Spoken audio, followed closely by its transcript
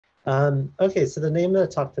Okay, so the name of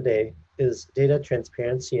the talk today is Data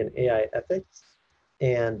Transparency and AI Ethics.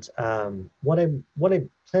 And what I'm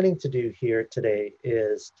planning to do here today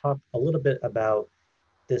is talk a little bit about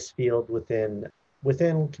this field within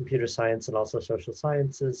computer science and also social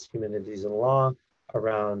sciences, humanities and law,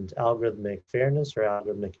 around algorithmic fairness or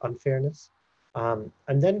algorithmic unfairness. I'm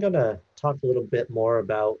then going to talk a little bit more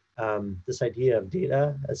about this idea of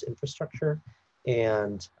data as infrastructure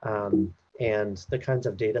and and the kinds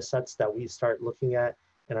of data sets that we start looking at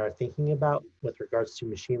and are thinking about with regards to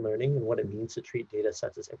machine learning and what it means to treat data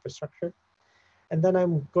sets as infrastructure. And then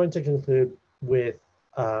I'm going to conclude with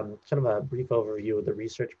kind of a brief overview of the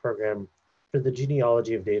research program for the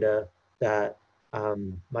genealogy of data that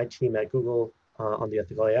my team at Google on the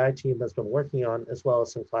ethical AI team has been working on, as well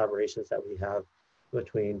as some collaborations that we have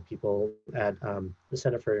between people at the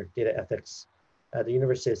Center for Data Ethics at the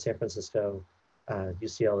University of San Francisco,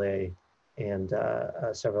 UCLA, and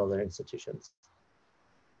several other institutions.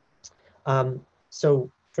 So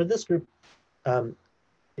for this group, um,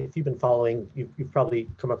 if you've been following, you've probably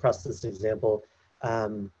come across this example,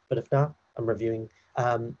 but if not, I'm reviewing.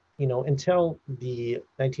 Until the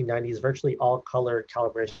 1990s, virtually all color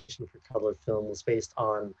calibration for color film was based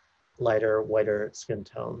on lighter, whiter skin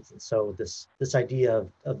tones. And so this idea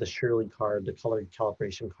of the Shirley card, the color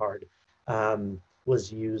calibration card,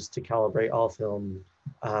 was used to calibrate all film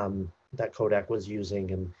that Kodak was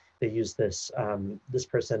using. And they used this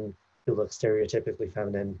person who looks stereotypically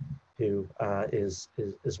feminine, who is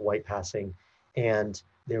white passing, and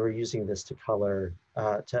they were using this to color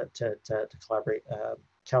to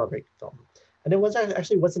calibrate film. And it was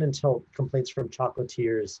actually wasn't until complaints from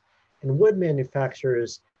chocolatiers and wood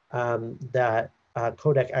manufacturers that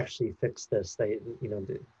Kodak actually fixed this. They,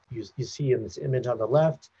 you see in this image on the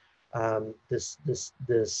left, this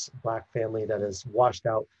black family that is washed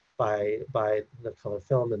out by the color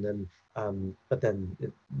film, and then but then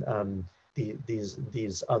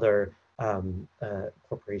these other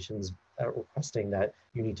corporations requesting that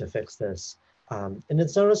you need to fix this. And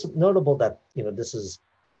it's notable that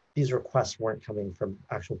these requests weren't coming from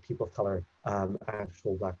actual people of color,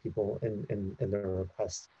 actual Black people in their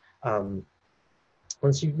requests.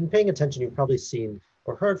 Once you've been paying attention, you've probably seen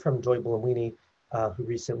or heard from Joy Buolamwini, who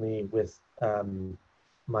recently, with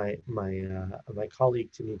my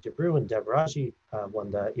colleague Tanit Debrew and Deb Raji,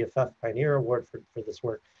 won the EFF Pioneer Award for this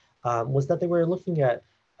work, was that they were looking at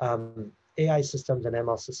AI systems and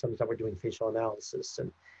ML systems that were doing facial analysis.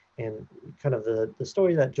 And kind of the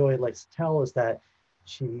story that Joy likes to tell is that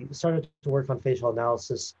she started to work on facial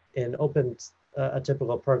analysis and opened a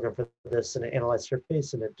typical program for this, and it analyzed her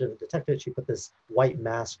face, and it didn't detect it. She put this white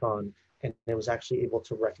mask on, and it was actually able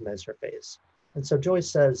to recognize her face. And so Joy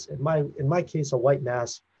says, in my case, a white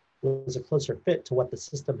mask was a closer fit to what the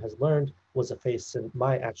system has learned was a face in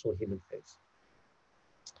my actual human face.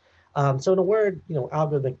 So in a word,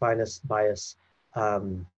 algorithmic bias,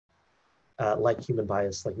 like human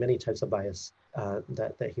bias, like many types of bias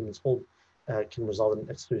that humans hold, can result in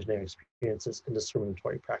exclusionary experiences and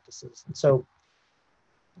discriminatory practices. And so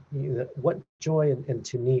what Joy and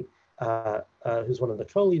Tanit, who's one of the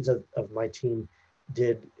co-leads of my team,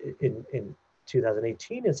 did in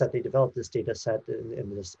 2018 is that they developed this data set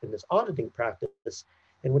in this auditing practice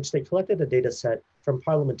in which they collected a data set from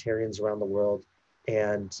parliamentarians around the world,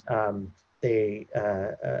 and they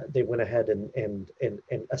went ahead and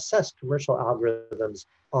assessed commercial algorithms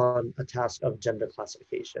on a task of gender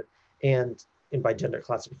classification. And by gender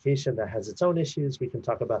classification, that has its own issues. We can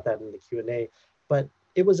talk about that in the Q&A, but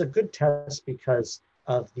it was a good test because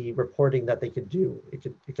of the reporting that they could do.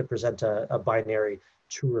 It could present a binary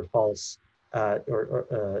true or false,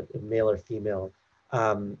 or male or female,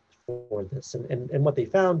 for this. And what they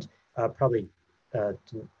found, probably to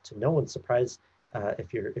no one's surprise,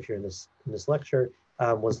 if you're in this lecture,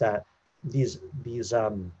 was that these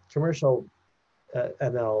commercial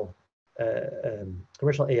ML,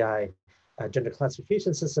 commercial AI gender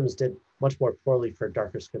classification systems did much more poorly for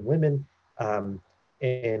darker skinned women,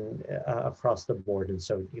 and across the board. And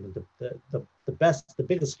so, the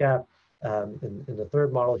biggest gap in the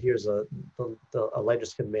third model here is a lighter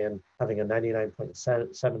skinned man having a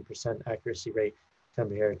 99.7% accuracy rate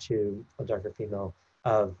compared to a darker female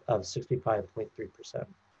of 65.3%.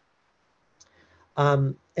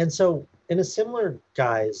 And so in a similar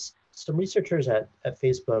guise, some researchers at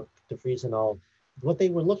Facebook, DeVries and all, what they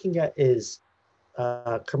were looking at is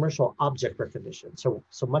commercial object recognition. So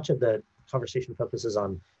much of the conversation focuses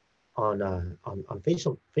on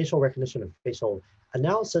facial recognition and facial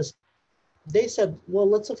analysis, they said, well,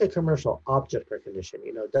 let's look at commercial object recognition.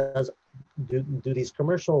 You know, do these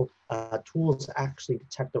commercial tools actually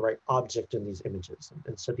detect the right object in these images?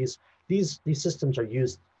 And so these systems are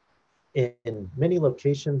used in many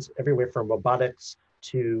locations, everywhere from robotics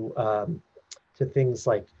to things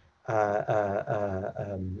like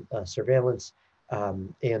surveillance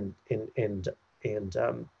and uh, in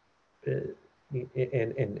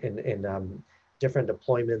different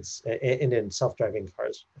deployments and in self-driving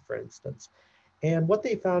cars, for instance. And what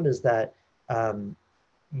they found is that um,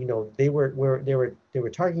 you know they were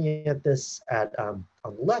targeting at this at on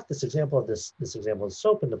the left. This example is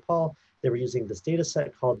soap in Nepal. They were using this data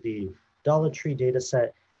set called the Dollar Tree data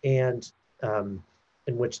set, and um,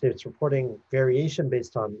 in which it's reporting variation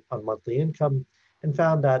based on monthly income, and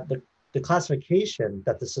found that the classification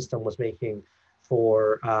that the system was making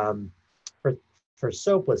for for for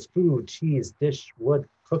soap was food, cheese, dish, wood,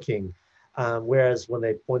 cooking. Whereas when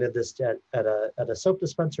they pointed this at a soap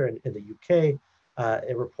dispenser in the UK,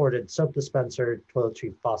 it reported soap dispenser,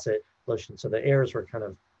 toiletry faucet, lotion. So the errors were kind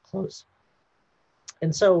of close.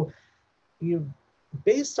 And so you,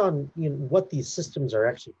 based on what these systems are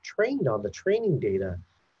actually trained on, the training data,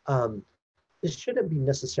 um, this shouldn't be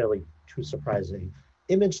necessarily too surprising.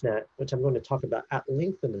 ImageNet, which I'm going to talk about at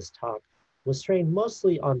length in this talk, was trained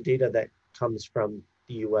mostly on data that comes from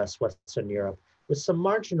the US, Western Europe, with some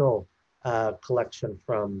marginal collection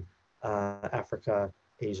from Africa,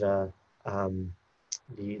 Asia, um,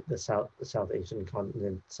 the South Asian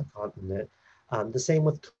continent, subcontinent. The same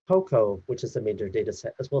with COCO, which is the major data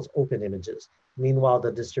set, as well as open images. Meanwhile,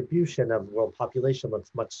 the distribution of world population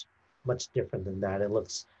looks much different than that. It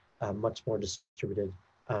looks much more distributed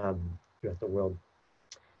throughout the world.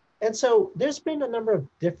 And so there's been a number of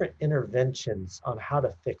different interventions on how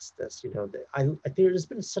to fix this. You know, I think there's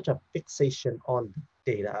been such a fixation on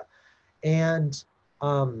data. And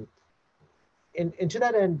and to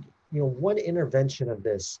that end, you know, one intervention of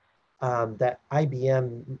this that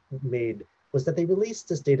IBM made was that they released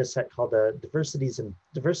this data set called the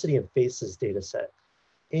Diversity and Faces data set.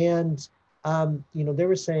 And you know, they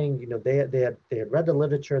were saying, you know, they had read the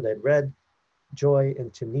literature, they had read Joy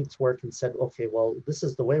and Timnit's work and said, okay, well, this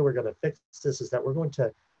is the way we're going to fix this, is that we're going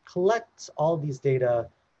to collect all these data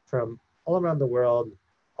from all around the world,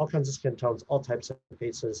 all kinds of skin tones, all types of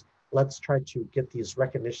faces. Let's try to get these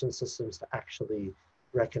recognition systems to actually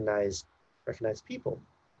recognize people.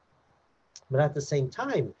 But at the same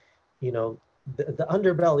time, you know, the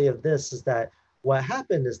underbelly of this is that what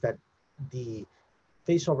happened is that the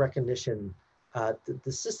facial recognition,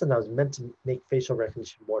 the system that was meant to make facial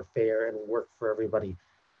recognition more fair and work for everybody,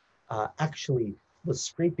 actually was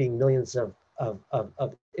scraping millions of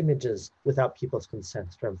images without people's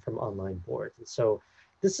consent from online boards. And so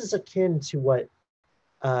this is akin to what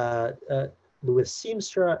uh, uh, Louis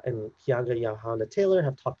Seamstra and Kianga Johanna Taylor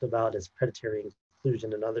have talked about as predatory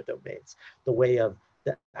inclusion in other domains. The way of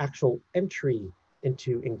the actual entry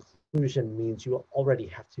into inclusion means you already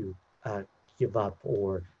have to give up,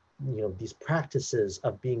 or you know, these practices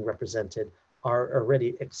of being represented are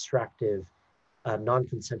already extractive,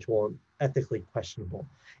 non-consensual, and ethically questionable.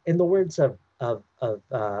 In the words of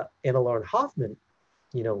Anna Lauren Hoffman,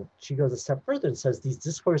 you know, she goes a step further and says these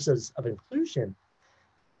discourses of inclusion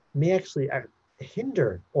may actually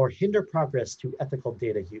hinder progress to ethical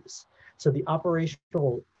data use. So the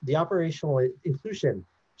operational inclusion,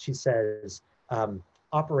 she says,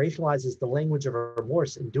 operationalizes the language of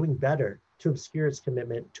remorse in doing better to obscure its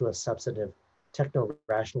commitment to a substantive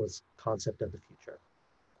techno-rationalist concept of the future.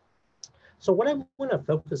 So what I want to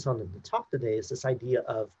focus on in the talk today is this idea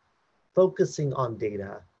of focusing on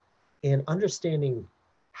data and understanding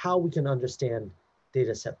how we can understand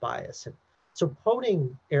data set bias. And so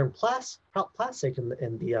quoting Aaron Plasek in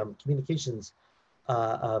the communications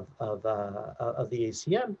of the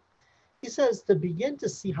ACM, he says, to begin to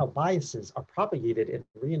see how biases are propagated and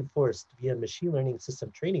reinforced via machine learning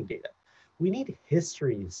system training data, we need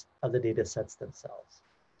histories of the data sets themselves.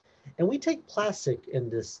 And we take Plasek in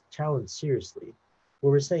this challenge seriously,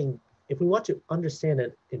 where we're saying, if we want to understand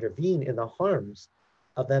and intervene in the harms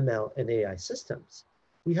of ML and AI systems,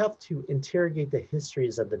 we have to interrogate the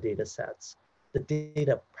histories of the data sets, the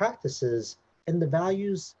data practices, and the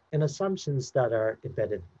values and assumptions that are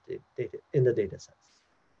embedded in the data sets.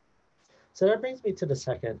 So that brings me to the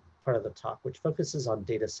second part of the talk, which focuses on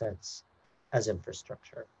data sets as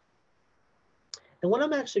infrastructure. And what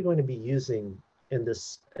I'm actually going to be using in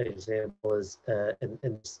this example is,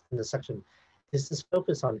 in this section, is this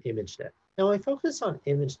focus on ImageNet. Now I focus on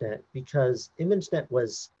ImageNet because ImageNet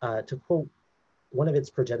was, to quote one of its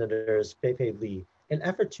progenitors, Fei-Fei Li, an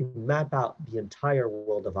effort to map out the entire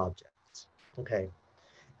world of objects. Okay.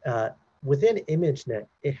 within ImageNet,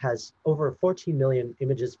 it has over 14 million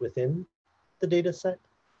images within the data set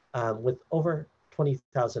with over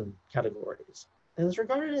 20,000 categories. And is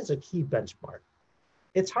regarded as a key benchmark.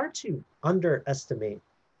 It's hard to underestimate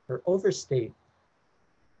or overstate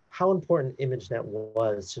how important ImageNet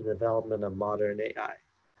was to the development of modern AI.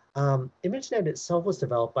 ImageNet itself was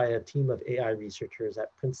developed by a team of AI researchers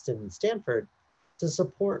at Princeton and Stanford to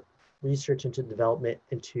support research into development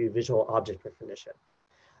into visual object recognition.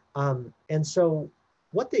 And so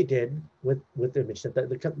what they did with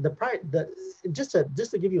ImageNet, just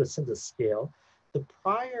to give you a sense of scale, the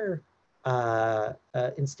prior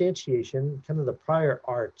instantiation, kind of the prior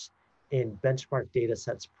art in benchmark data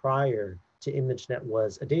sets prior to ImageNet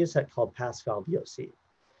was a data set called Pascal VOC.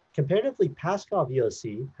 Comparatively, Pascal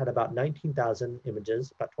VOC had about 19,000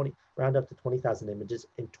 images, about 20, round up to 20,000 images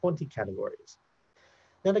in 20 categories.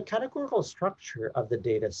 Now, the categorical structure of the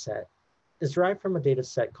data set is derived from a data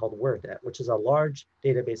set called WordNet, which is a large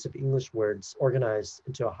database of English words organized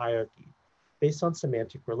into a hierarchy based on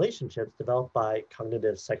semantic relationships developed by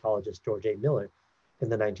cognitive psychologist George A. Miller in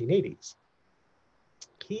the 1980s.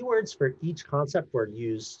 Keywords for each concept were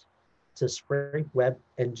used to scrape web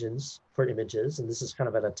engines for images, and this is kind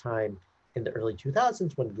of at a time in the early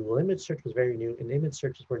 2000s when Google image search was very new and image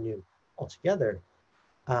searches were new altogether.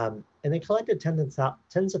 And they collected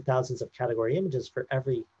tens of thousands of category images for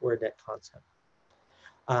every WordNet concept.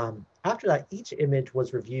 After that, each image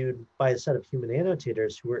was reviewed by a set of human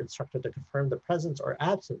annotators who were instructed to confirm the presence or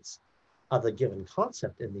absence of the given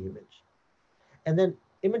concept in the image. And then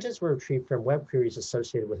images were retrieved from web queries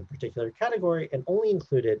associated with a particular category and only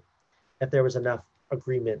included if there was enough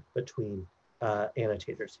agreement between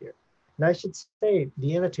annotators here. And I should say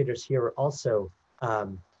the annotators here were also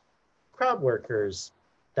crowd workers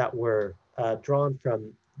that were drawn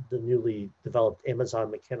from the newly developed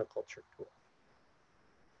Amazon Mechanical Turk tool.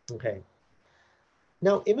 Okay.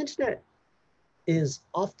 Now, ImageNet is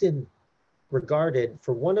often regarded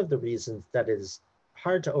for one of the reasons that is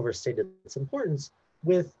hard to overstate its importance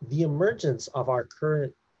with the emergence of our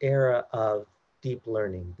current era of deep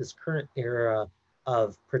learning, this current era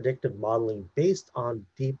of predictive modeling based on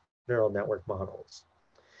deep neural network models.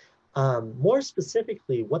 More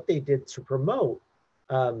specifically, what they did to promote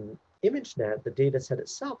ImageNet, the data set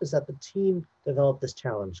itself, is that the team developed this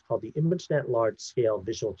challenge called the ImageNet Large Scale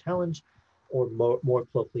Visual Challenge, or more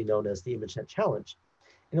colloquially known as the ImageNet Challenge.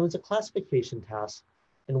 And it was a classification task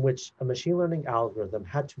in which a machine learning algorithm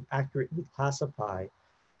had to accurately classify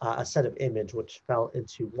a set of image which fell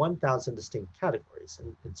into 1,000 distinct categories.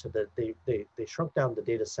 And so that they shrunk down the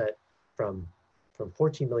data set from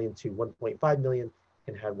 14 million to 1.5 million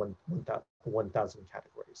and had 1,000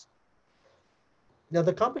 categories. Now,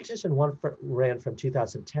 the competition ran from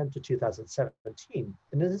 2010 to 2017,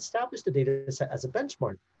 and it established the data set as a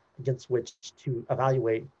benchmark against which to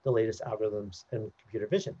evaluate the latest algorithms in computer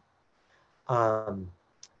vision.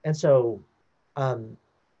 And so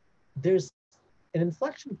there's an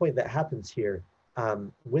inflection point that happens here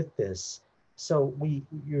with this. So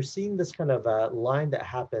you're seeing this kind of line that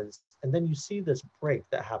happens, and then you see this break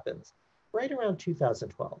that happens right around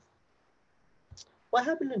 2012. What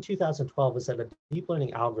happened in 2012 was that a deep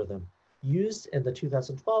learning algorithm used in the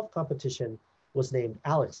 2012 competition was named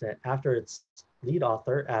AlexNet after its lead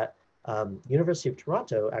author at University of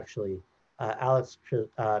Toronto, actually, Alex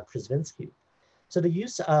Krzywinski. So the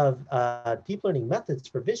use of deep learning methods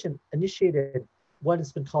for vision initiated what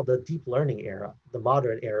has been called the deep learning era, the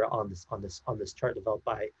modern era on this chart developed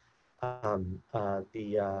by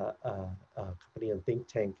the company and think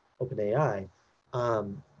tank OpenAI.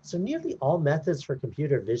 So nearly all methods for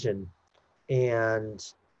computer vision and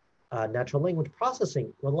natural language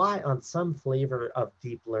processing rely on some flavor of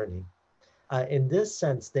deep learning. In this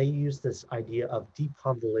sense, they use this idea of deep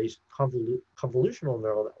convolutional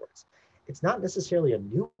neural networks. It's not necessarily a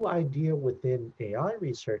new idea within AI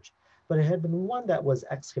research, but it had been one that was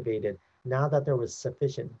excavated now that there was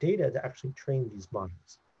sufficient data to actually train these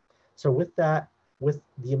models. So with that, with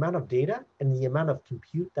the amount of data and the amount of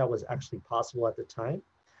compute that was actually possible at the time,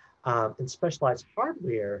 and specialized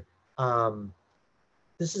hardware,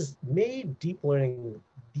 this has made deep learning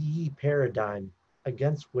the paradigm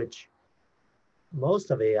against which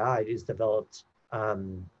most of AI is developed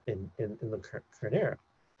in the current era.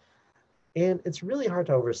 And it's really hard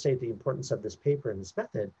to overstate the importance of this paper and this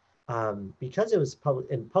method because it was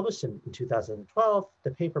published in 2012,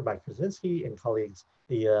 the paper by Krzywinski and colleagues,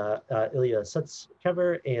 Ilya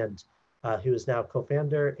Sutskever, and who is now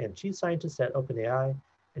co-founder and chief scientist at OpenAI,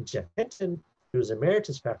 and Jeff Hinton, who is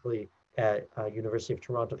emeritus faculty at University of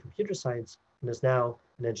Toronto Computer Science and is now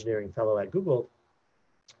an engineering fellow at Google,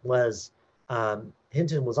 was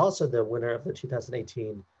Hinton was also the winner of the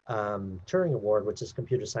 2018 Turing Award, which is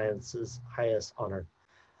computer science's highest honor.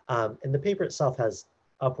 And the paper itself has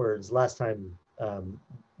upwards, last time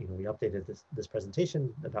we updated this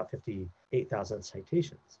presentation, about 58,000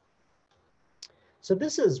 citations. So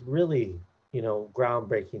this is really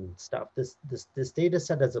groundbreaking stuff. This data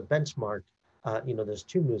set as a benchmark, there's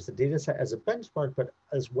two moves: the data set as a benchmark, but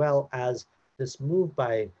as well as this move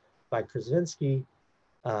by Krzyzewski,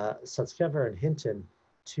 Sutskever, and Hinton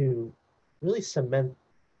to really cement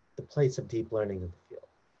the place of deep learning in the field.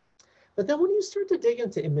 But then when you start to dig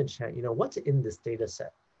into ImageNet, what's in this data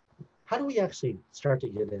set? How do we actually start to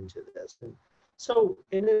get into this? And so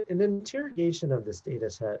in an interrogation of this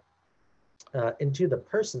data set into the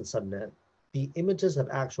person subnet, the images of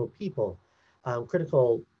actual people,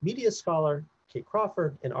 critical media scholar Kate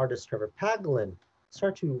Crawford and artist Trevor Paglen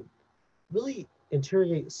start to really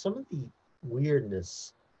interrogate some of the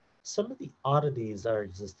weirdness, some of the oddities that are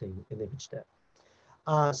existing in ImageNet.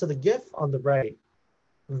 So the GIF on the right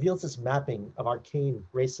reveals this mapping of arcane,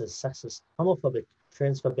 racist, sexist, homophobic,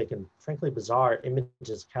 transphobic, and frankly bizarre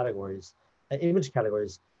image categories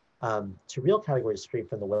to real categories straight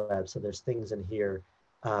from the web. So there's things in here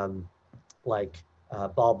like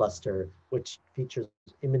Ballbuster, which features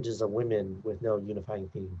images of women with no unifying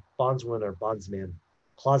theme, bondswoman or bondsman,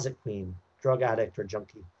 closet queen, drug addict or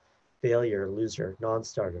junkie, failure, loser,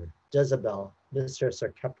 non-starter, Jezebel, mistress or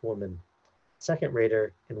kept woman, second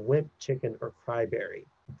rater, and wimp, chicken, or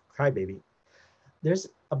crybaby. There's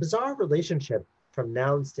a bizarre relationship from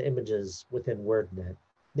nouns to images within WordNet,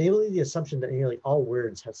 namely the assumption that nearly all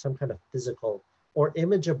words have some kind of physical or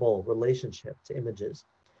imageable relationship to images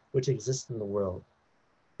which exist in the world.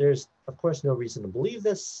 There's, of course, no reason to believe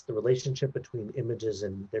this. The relationship between images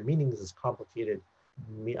and their meanings is complicated,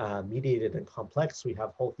 mediated, and complex. We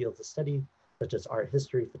have whole fields of study, such as art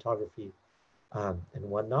history, photography, and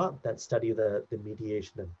whatnot, that study the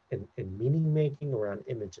mediation and meaning making around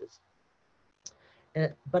images.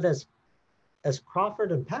 But as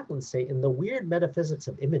Crawford and Paglen say, in the weird metaphysics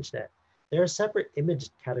of ImageNet, there are separate image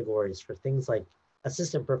categories for things like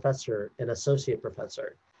assistant professor and associate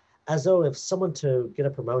professor, as though if someone to get a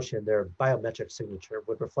promotion, their biometric signature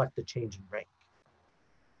would reflect the change in rank.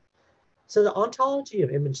 So the ontology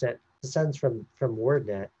of ImageNet descends from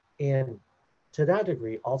WordNet, and to that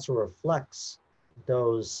degree also reflects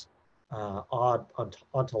those odd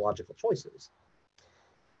ontological choices.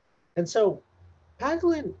 And so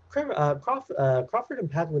Crawford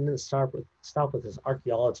and Paglen didn't stop with this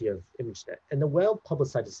archaeology of ImageNet. And the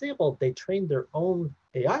well-publicized example, they trained their own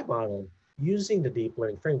AI model using the deep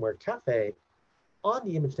learning framework Caffe on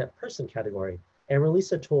the ImageNet person category and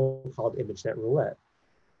released a tool called ImageNet Roulette.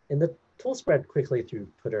 And the tool spread quickly through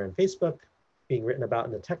Twitter and Facebook, being written about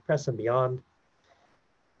in the tech press and beyond.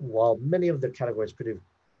 While many of the categories proved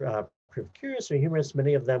curious or humorous,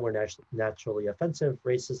 many of them were naturally offensive,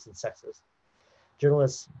 racist, and sexist.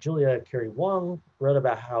 Journalist Julia Carey Wong wrote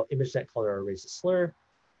about how ImageNet called her a racist slur,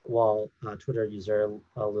 while Twitter user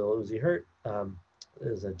Lil Uzi Hurt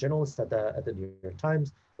is a journalist at the New York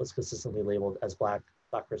Times, was consistently labeled as black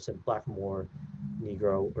person, blackamoor,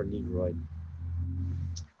 Negro, or Negroid.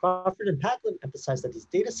 Crawford and Paglen emphasized that these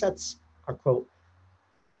data sets are, quote,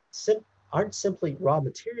 aren't simply raw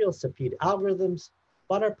materials to feed algorithms,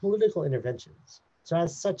 but are political interventions. So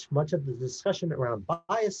as such, much of the discussion around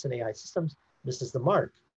bias in AI systems misses the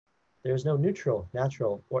mark. There is no neutral,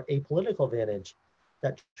 natural, or apolitical advantage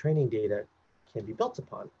that training data can be built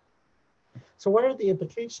upon. So what are the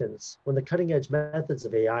implications when the cutting edge methods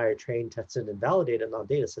of AI are trained, tested, and validated on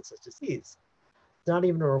data sets such as these? It's not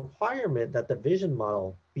even a requirement that the vision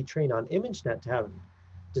model be trained on ImageNet to have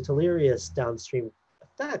deleterious downstream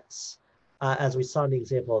effects. As we saw in the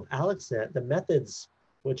example of AlexNet, the methods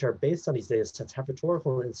which are based on these data sets have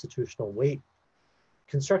rhetorical and institutional weight,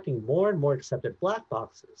 constructing more and more accepted black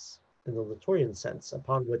boxes in the Latourian sense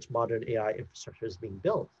upon which modern AI infrastructure is being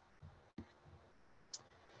built.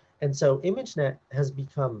 And so ImageNet has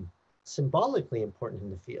become symbolically important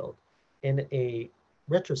in the field. In a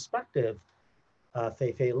retrospective,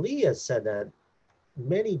 Fei-Fei Li has said that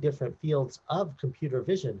many different fields of computer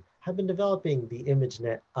vision have been developing the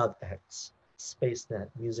ImageNet of X, SpaceNet,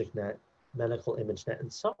 MusicNet, medical ImageNet,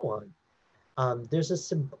 and so on.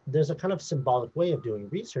 There's a kind of symbolic way of doing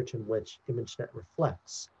research in which ImageNet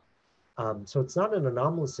reflects. So it's not an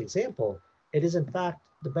anomalous example. It is in fact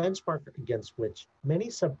the benchmark against which many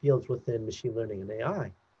subfields within machine learning and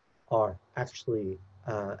AI are actually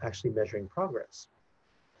measuring progress.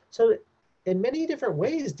 So in many different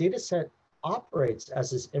ways, dataset operates as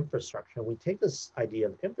this infrastructure. And we take this idea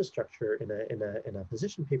of infrastructure in a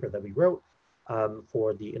position paper that we wrote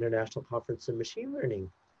for the International Conference in Machine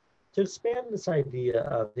Learning to expand this idea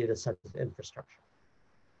of data sets as infrastructure.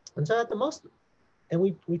 And so at the most, and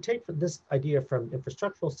we take this idea from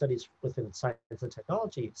infrastructural studies within science and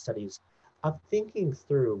technology studies of thinking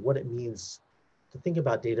through what it means to think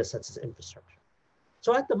about data sets as infrastructure.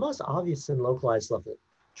 So at the most obvious and localized level,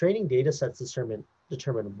 training data sets determine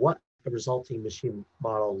what a resulting machine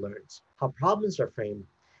model learns, how problems are framed,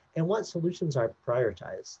 and what solutions are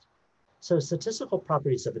prioritized. So statistical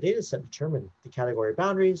properties of a data set determine the category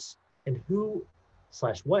boundaries and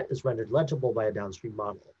who/what is rendered legible by a downstream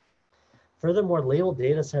model. Furthermore, labeled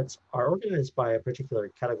data sets are organized by a particular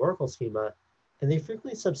categorical schema, and they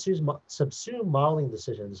frequently subsume modeling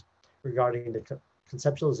decisions regarding the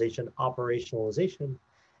conceptualization, operationalization,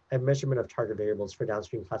 and measurement of target variables for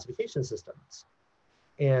downstream classification systems,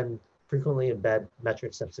 and frequently embed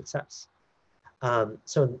metrics of success.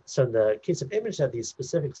 So in the case of ImageNet, these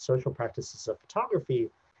specific social practices of photography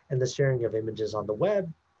and the sharing of images on the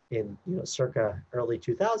web in circa early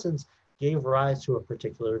 2000s gave rise to a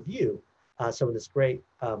particular view. So in this great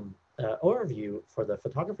overview for the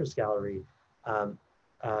Photographers Gallery,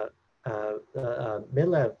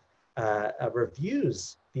 Milev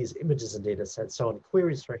reviews these images and data sets. So in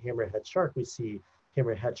queries for hammerhead shark, we see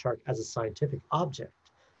hammerhead shark as a scientific object.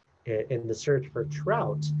 In the search for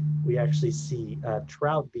trout, we actually see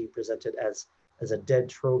trout being presented as a dead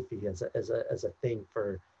trophy, as a thing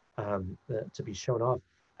for to be shown off.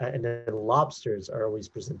 And then lobsters are always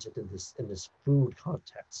presented in this food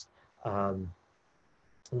context.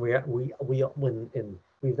 We've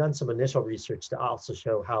done some initial research to also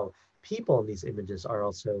show how people in these images are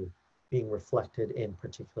also being reflected in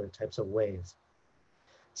particular types of ways.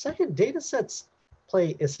 Second, data sets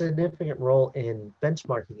play a significant role in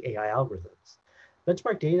benchmarking AI algorithms.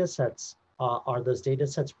 Benchmark data sets are those data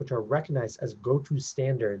sets which are recognized as go-to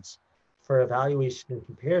standards for evaluation and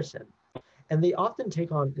comparison. And they often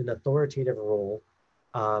take on an authoritative role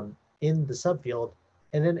in the subfield,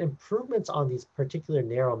 and then improvements on these particular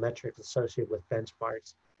narrow metrics associated with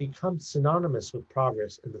benchmarks become synonymous with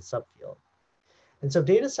progress in the subfield. And so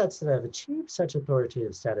data sets that have achieved such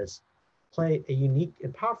authoritative status play a unique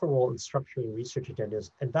and powerful role in structuring research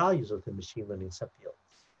agendas and values within machine learning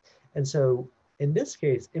subfields. And so in this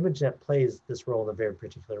case, ImageNet plays this role in a very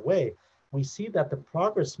particular way. We see that the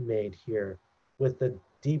progress made here with the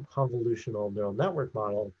deep convolutional neural network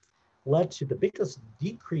model led to the biggest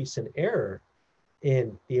decrease in error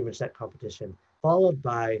in the ImageNet competition, followed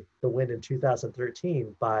by the win in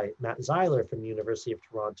 2013 by Matt Zeiler from the University of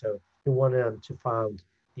Toronto, who wanted to found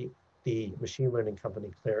the machine learning company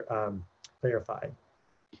Clarifai.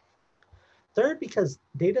 Third, because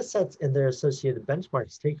data sets and their associated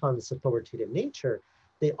benchmarks take on this authoritative nature,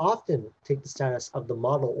 they often take the status of the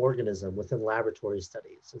model organism within laboratory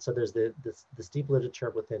studies. And so there's this deep literature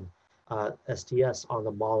within STS on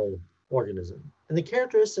the model organism. And the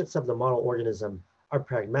characteristics of the model organism are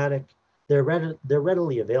pragmatic, they're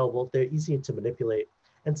readily available, they're easy to manipulate,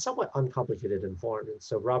 and somewhat uncomplicated in form. And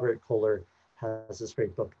so Robert Kohler has this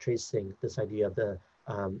great book tracing this idea of the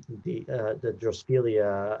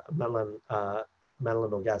Drosophila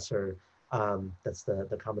melanogaster, that's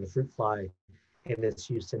the common fruit fly, and its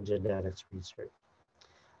use in genetics research.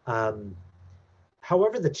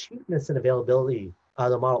 However, the cheapness and availability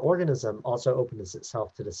of the model organism also opens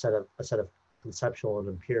itself to a set of conceptual and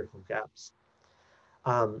empirical gaps.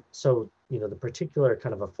 So, the particular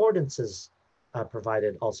kind of affordances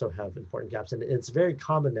provided also have important gaps, and it's very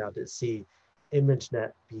common now to see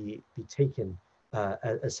ImageNet be taken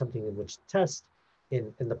as something in which to test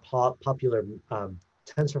in the popular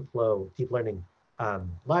TensorFlow deep learning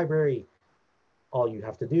library. All you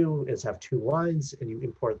have to do is have 2 lines, and you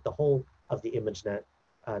import the whole of the ImageNet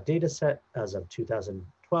data set as of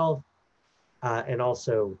 2012. And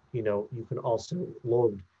also, you can also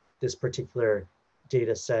load this particular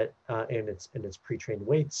data set and its pre-trained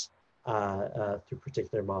weights through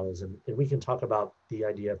particular models. And we can talk about the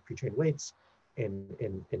idea of pre-trained weights in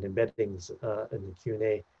embeddings in the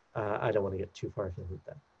Q&A. I don't want to get too far ahead with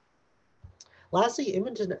that. Lastly,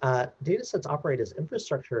 ImageNet data sets operate as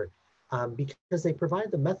infrastructure because they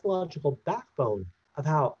provide the methodological backbone of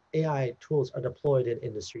how AI tools are deployed in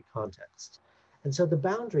industry contexts. And so the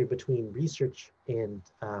boundary between research and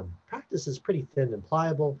practice is pretty thin and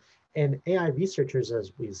pliable. And AI researchers,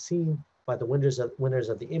 as we've seen by the winners of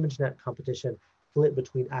the ImageNet competition, flit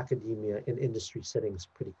between academia and industry settings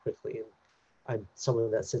pretty quickly. And I'm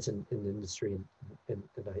someone that sits in the industry,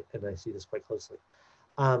 and I see this quite closely.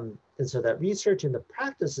 And so that research and the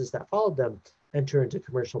practices that followed them enter into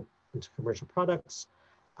commercial products.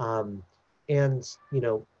 And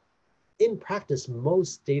in practice,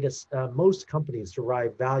 most companies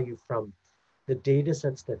derive value from the data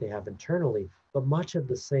sets that they have internally, but much of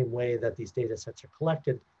the same way that these data sets are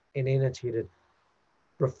collected and annotated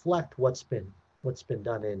reflect what's been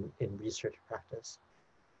done in research practice.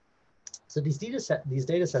 So these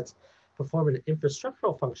data sets perform an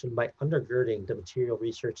infrastructural function by undergirding the material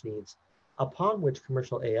research needs upon which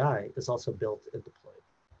commercial AI is also built and deployed.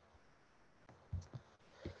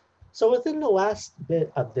 So within the last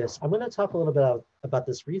bit of this, I'm going to talk a little bit about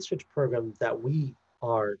this research program that we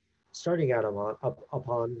are starting out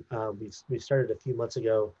upon. We started a few months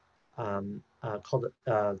ago, called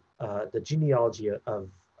the Genealogy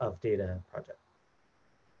of Data Project.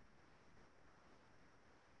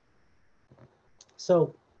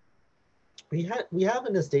 So we have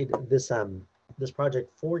in this project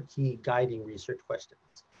 4 key guiding research questions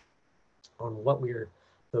on what we're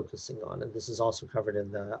focusing on, and this is also covered in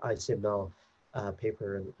the ICML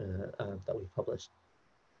paper that we published.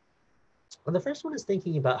 And the first one is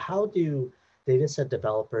thinking about how do dataset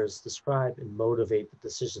developers describe and motivate the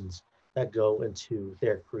decisions that go into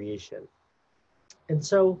their creation. And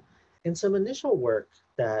so in some initial work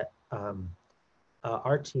that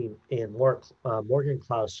our team and Morgan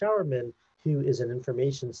Klaus Schauerman, who is an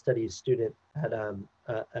information studies student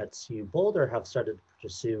at CU Boulder, have started to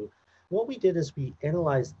pursue. What we did is we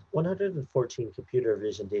analyzed 114 computer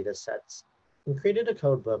vision data sets and created a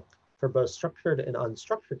codebook for both structured and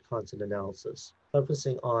unstructured content analysis,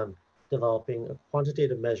 focusing on developing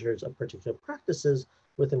quantitative measures of particular practices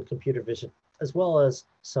within computer vision, as well as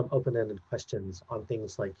some open-ended questions on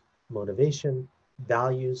things like motivation,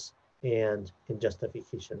 values, and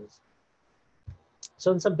justifications.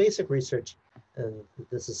 So in some basic research, and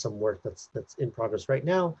this is some work that's in progress right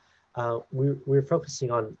now, we're focusing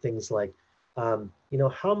on things like,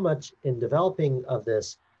 how much in developing of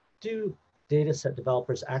this do data set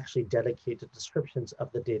developers actually dedicate to descriptions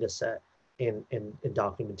of the data set in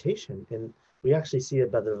documentation. And we actually see a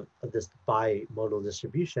bit of this bimodal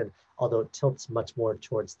distribution, although it tilts much more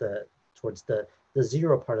towards the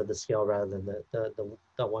 0 part of the scale rather than the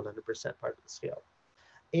 100% part of the scale.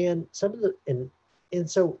 And some of the and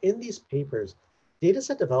so in these papers, data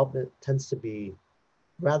set development tends to be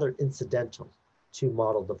rather incidental to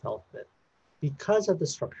model development because of the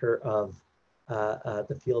structure of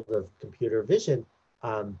the field of computer vision.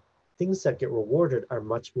 Things that get rewarded are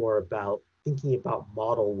much more about thinking about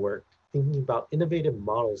model work, thinking about innovative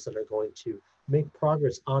models that are going to make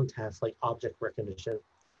progress on tasks like object recognition,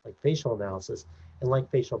 like facial analysis, and like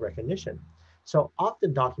facial recognition. So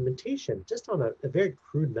often documentation, just on a very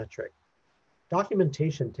crude metric,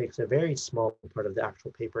 documentation takes a very small part of the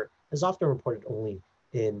actual paper, is often reported only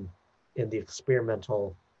in the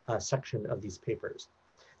experimental section of these papers.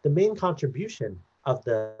 The main contribution of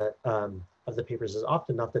the papers is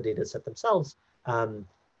often not the data set themselves.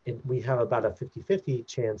 We have about a 50-50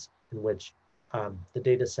 chance in which the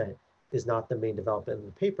data set is not the main development in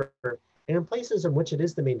the paper. And in places in which it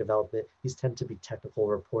is the main development, these tend to be technical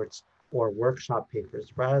reports or workshop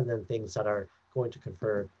papers rather than things that are going to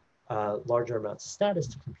confer larger amounts of status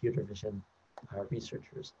to computer vision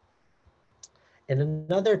researchers. And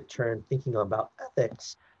another turn, thinking about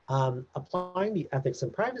ethics, applying the ethics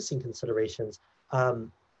and privacy considerations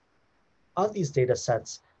of these data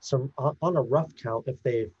sets. So on a rough count, if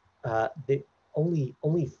they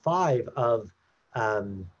only 5 of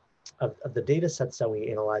the data sets that we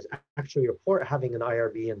analyze actually report having an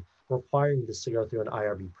IRB and requiring this to go through an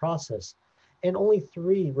IRB process, and only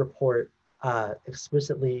 3 report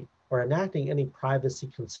explicitly or enacting any privacy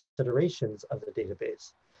considerations of the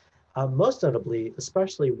database. Most notably,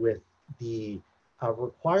 especially with the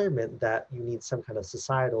requirement that you need some kind of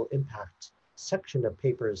societal impact section of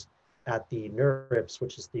papers at the NeurIPS,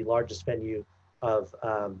 which is the largest venue of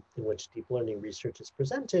in which deep learning research is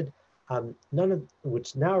presented,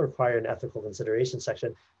 which now require an ethical consideration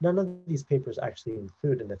section. None of these papers actually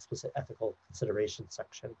include an explicit ethical consideration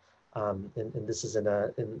section. And this is in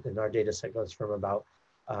our data set goes from about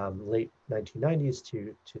late 1990s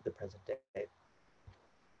to the present day.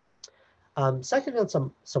 Second, on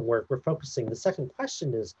some work we're focusing, the second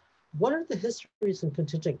question is, what are the histories and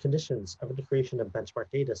contingent conditions of the creation of benchmark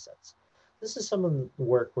data sets? This is some of the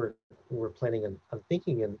work we're planning on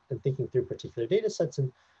thinking and thinking through particular data sets.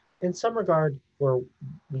 And in some regard,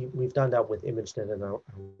 we've done that with ImageNet and are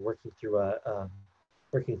working through a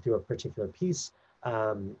particular piece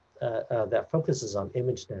that focuses on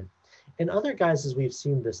ImageNet. In other guises, we've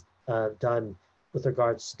seen this done with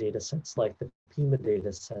regards to data sets like the Pima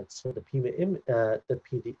data sets, so the Pima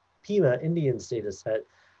Indians data set,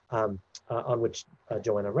 on which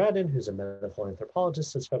Joanna Radin, who's a medical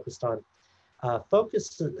anthropologist, has focused on.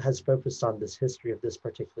 has focused on this history of this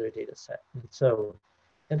particular data set. And so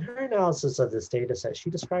in her analysis of this data set, she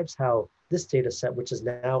describes how this data set, which is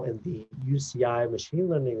now in the UCI machine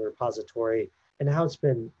learning repository, and how it's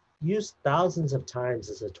been used thousands of times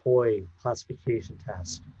as a toy classification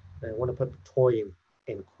task. And I want to put toy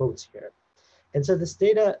in quotes here. And so this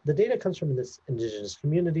data, the data comes from this indigenous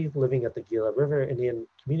community living at the Gila River Indian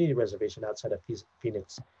Community Reservation outside of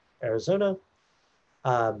Phoenix, Arizona.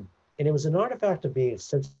 And it was an artifact of being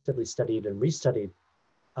extensively studied and restudied.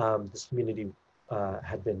 This community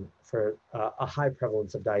had been for a high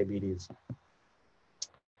prevalence of diabetes.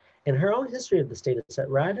 In her own history of this data set,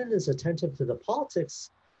 Radin is attentive to the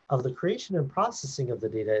politics of the creation and processing of the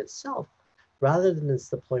data itself, rather than its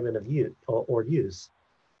deployment of use or use.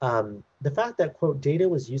 The fact that, quote, data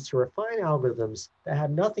was used to refine algorithms that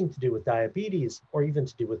had nothing to do with diabetes or even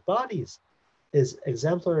to do with bodies is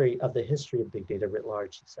exemplary of the history of big data writ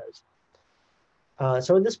large, he says.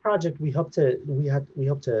 So in this project, we hope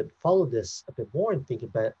to follow this a bit more and think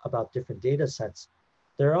about different data sets,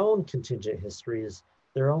 their own contingent histories,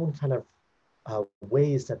 their own kind of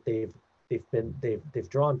ways that they've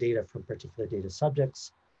drawn data from particular data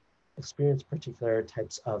subjects, experienced particular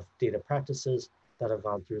types of data practices that have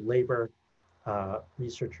gone through labor,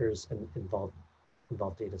 researchers, and involved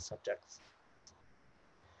data subjects.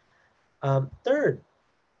 Third,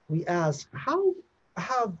 we ask, how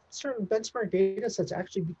have certain benchmark data sets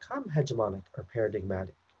actually become hegemonic or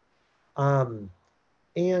paradigmatic? And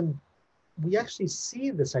we actually see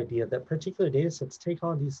this idea that particular data sets take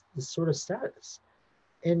on this sort of status.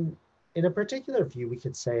 And in a particular view, we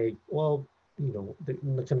could say, well, you know,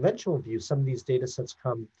 in the conventional view, some of these data sets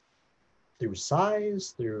come through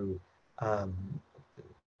size, through the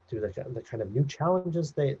kind of new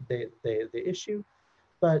challenges they issue.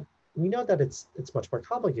 But we know that it's much more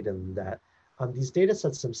complicated than that. These data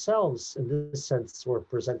sets themselves, in this sense, we're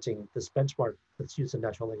presenting this benchmark that's used in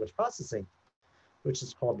natural language processing, which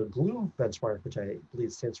is called the GLUE benchmark, which I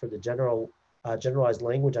believe stands for the Generalized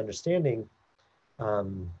Language Understanding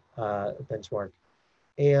benchmark.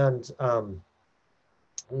 And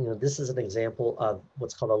you know, this is an example of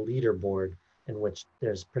what's called a leaderboard, in which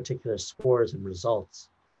there's particular scores and results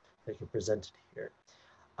that are presented here.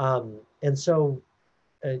 And so,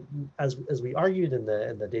 as we argued in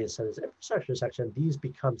the data centers infrastructure section, these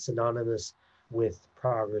become synonymous with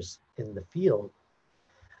progress in the field.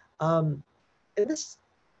 And this,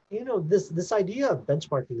 you know, this idea of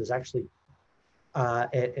benchmarking is actually has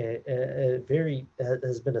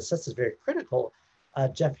been assessed as very critical.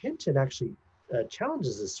 Geoff Hinton actually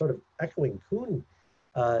challenges this, sort of echoing Kuhn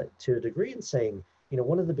to a degree, and saying, you know,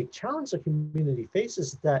 one of the big challenges the community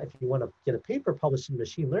faces is that if you want to get a paper published in a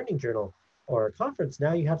machine learning journal or a conference,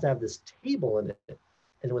 now you have to have this table in it,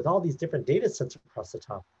 and with all these different data sets across the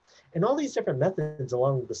top, and all these different methods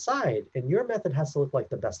along the side, and your method has to look like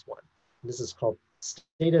the best one. And this is called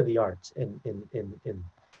state of the art in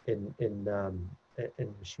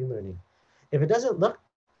machine learning. If it doesn't look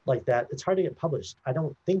like that, it's hard to get published. I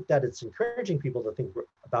don't think that it's encouraging people to think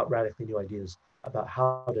about radically new ideas about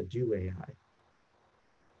how to do AI.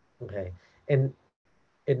 Okay, and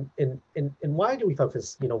why do we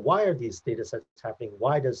focus? You know, why are these data sets happening?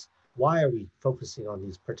 Why are we focusing on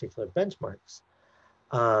these particular benchmarks?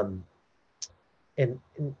 And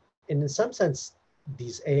in some sense,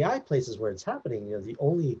 these AI places where it's happening, you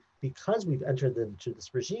know, because we've entered into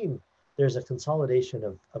this regime, there's a consolidation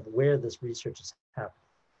of where this research is happening.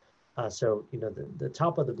 So, you know, the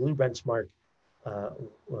top of the GLUE benchmark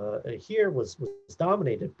here was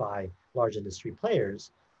dominated by large industry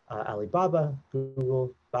players, Alibaba,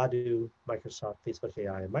 Google, Baidu, Microsoft, Facebook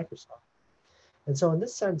AI, and Microsoft. And so in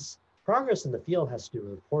this sense, progress in the field has to do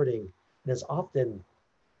with reporting and is often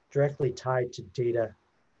directly tied to data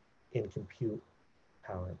and compute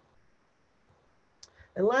power.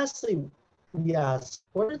 And lastly, we ask,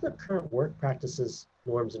 what are the current work practices,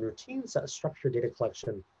 norms, and routines that structure data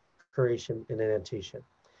collection, curation, and annotation?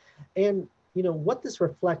 And you know, what this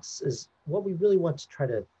reflects is what we really want to try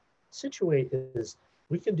to situate is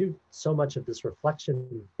we can do so much of this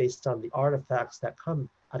reflection based on the artifacts that come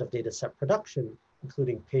out of data set production,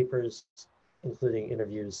 including papers, including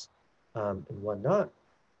interviews, and whatnot.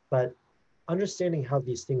 But understanding how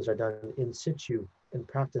these things are done in situ in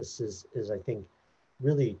practice is I think,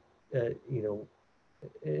 really, you know,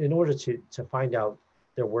 in order to find out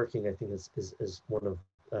they're working, I think is one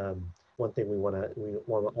thing we want to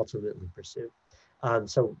ultimately pursue.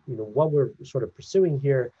 So, you know, what we're sort of pursuing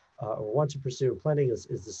here, or want to pursue planning is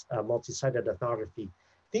this multi-site ethnography,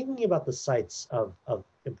 thinking about the sites of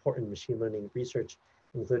important machine learning research,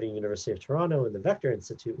 including University of Toronto and the Vector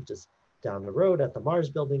Institute, which is down the road at the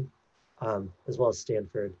Mars building, as well as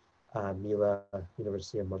Stanford, Mila,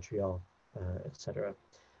 University of Montreal, etc.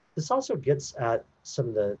 This also gets at some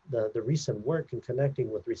of the recent work and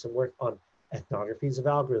connecting with recent work on ethnographies of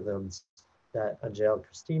algorithms that Angel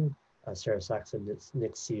Christine, Sarah Sachs, and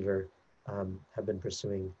Nick Seaver have been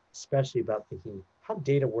pursuing, especially about thinking how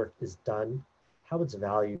data work is done, how it's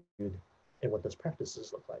valued, and what those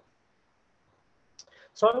practices look like.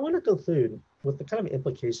 So I want to conclude with the kind of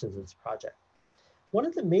implications of this project. One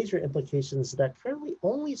of the major implications is that currently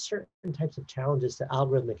only certain types of challenges to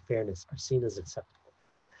algorithmic fairness are seen as acceptable.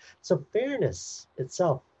 So fairness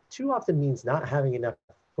itself too often means not having enough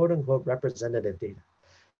quote unquote representative data.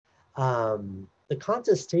 The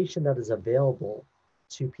contestation that is available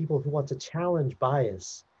to people who want to challenge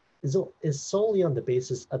bias is solely on the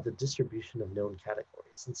basis of the distribution of known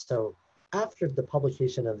categories. And so after the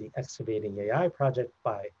publication of the Excavating AI project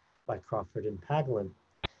by Crawford and Paglen,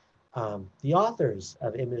 the authors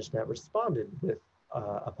of ImageNet responded with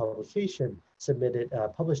a publication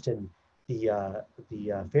published in the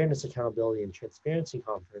Fairness, Accountability, and Transparency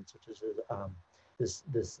Conference, which is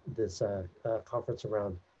this conference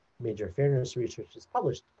around major fairness research is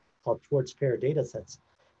published, called Towards Fair Data Sets,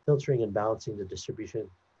 Filtering and Balancing the Distribution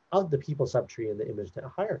of the People Subtree in the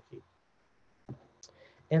ImageNet Hierarchy.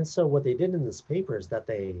 And so what they did in this paper is that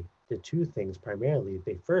they did two things primarily.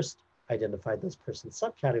 They first identified those person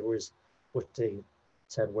subcategories, which they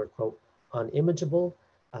said were, quote, unimageable,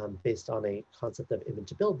 based on a concept of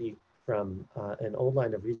imageability from an old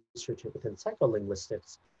line of research within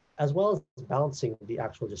psycholinguistics, as well as balancing the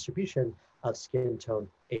actual distribution of skin tone,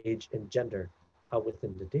 age, and gender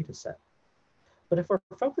within the data set. But if we're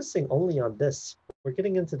focusing only on this, we're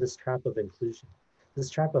getting into this trap of inclusion, this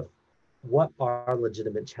trap of what are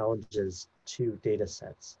legitimate challenges to data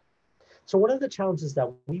sets. So one of the challenges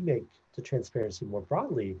that we make to transparency more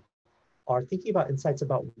broadly are thinking about insights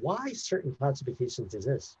about why certain classifications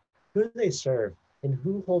exist, who they serve, and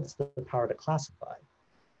who holds the power to classify.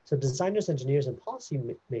 So designers, engineers, and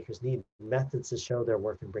policymakers need methods to show their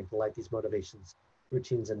work and bring to light these motivations,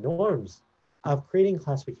 routines, and norms of creating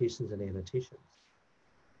classifications and annotations.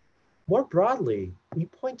 More broadly, we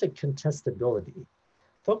point to contestability,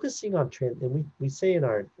 focusing on, and we say in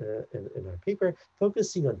our paper,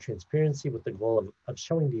 focusing on transparency with the goal of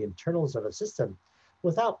showing the internals of a system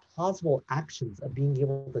without plausible actions of being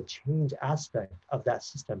able to change aspect of that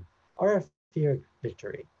system are a fair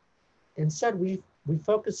victory. Instead, we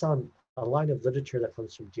focus on a line of literature that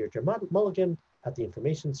comes from Deirdre Mulligan at the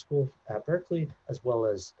Information School at Berkeley, as well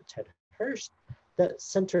as Ted Hurst, that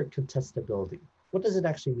center contestability. What does it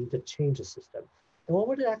actually mean to change a system? And what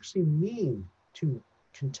would it actually mean to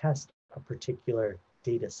contest a particular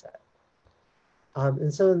data set?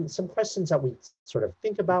 And so some questions that we sort of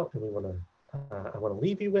think about and I want to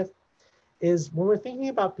leave you with is when we're thinking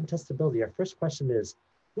about contestability, our first question is,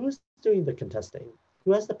 who's doing the contesting?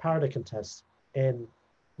 Who has the power to contest? And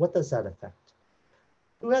what does that affect?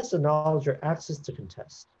 Who has the knowledge or access to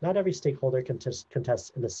contest? Not every stakeholder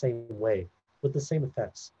contests in the same way with the same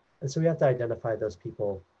effects. And so we have to identify those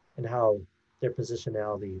people and how their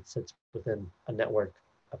positionality sits within a network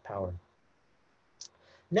of power.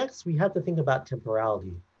 Next, we have to think about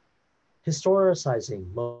temporality,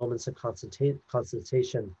 historicizing moments of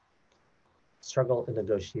consultation, struggle, and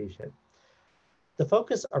negotiation. The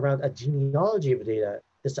focus around a genealogy of data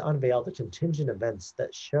is to unveil the contingent events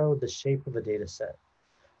that show the shape of a data set,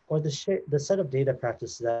 or the set of data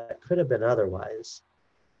practices that could have been otherwise.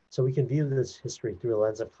 So we can view this history through a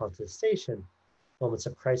lens of contestation, moments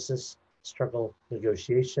of crisis, struggle,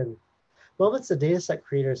 negotiation, moments the data set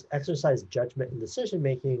creators exercise judgment and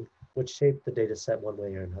decision-making which shape the data set one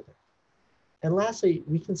way or another. And lastly,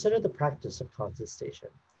 we consider the practice of contestation.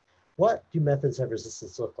 What do methods of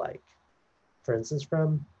resistance look like? For instance,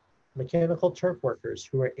 from Mechanical Turk workers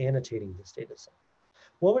who are annotating this data set.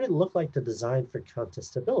 What would it look like to design for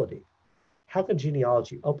contestability? How can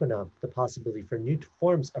genealogy open up the possibility for new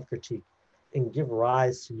forms of critique and give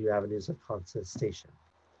rise to new avenues of contestation?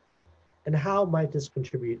 And how might this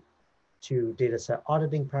contribute to data set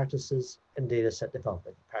auditing practices and data set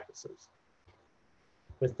development practices?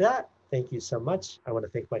 With that, thank you so much. I want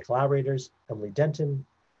to thank my collaborators, Emily Denton,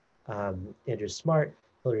 Andrew Smart,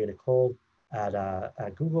 Hillary Nicole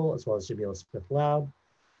at Google, as well as Jamila Smith-Loud.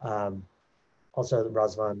 Also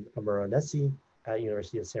Razvan Amoronesi at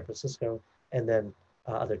University of San Francisco, and then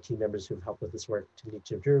other team members who've helped with this work,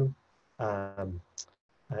 Timnitja Drew,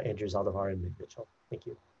 Andrew Zaldivar, and Meg Mitchell. Thank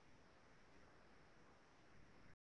you.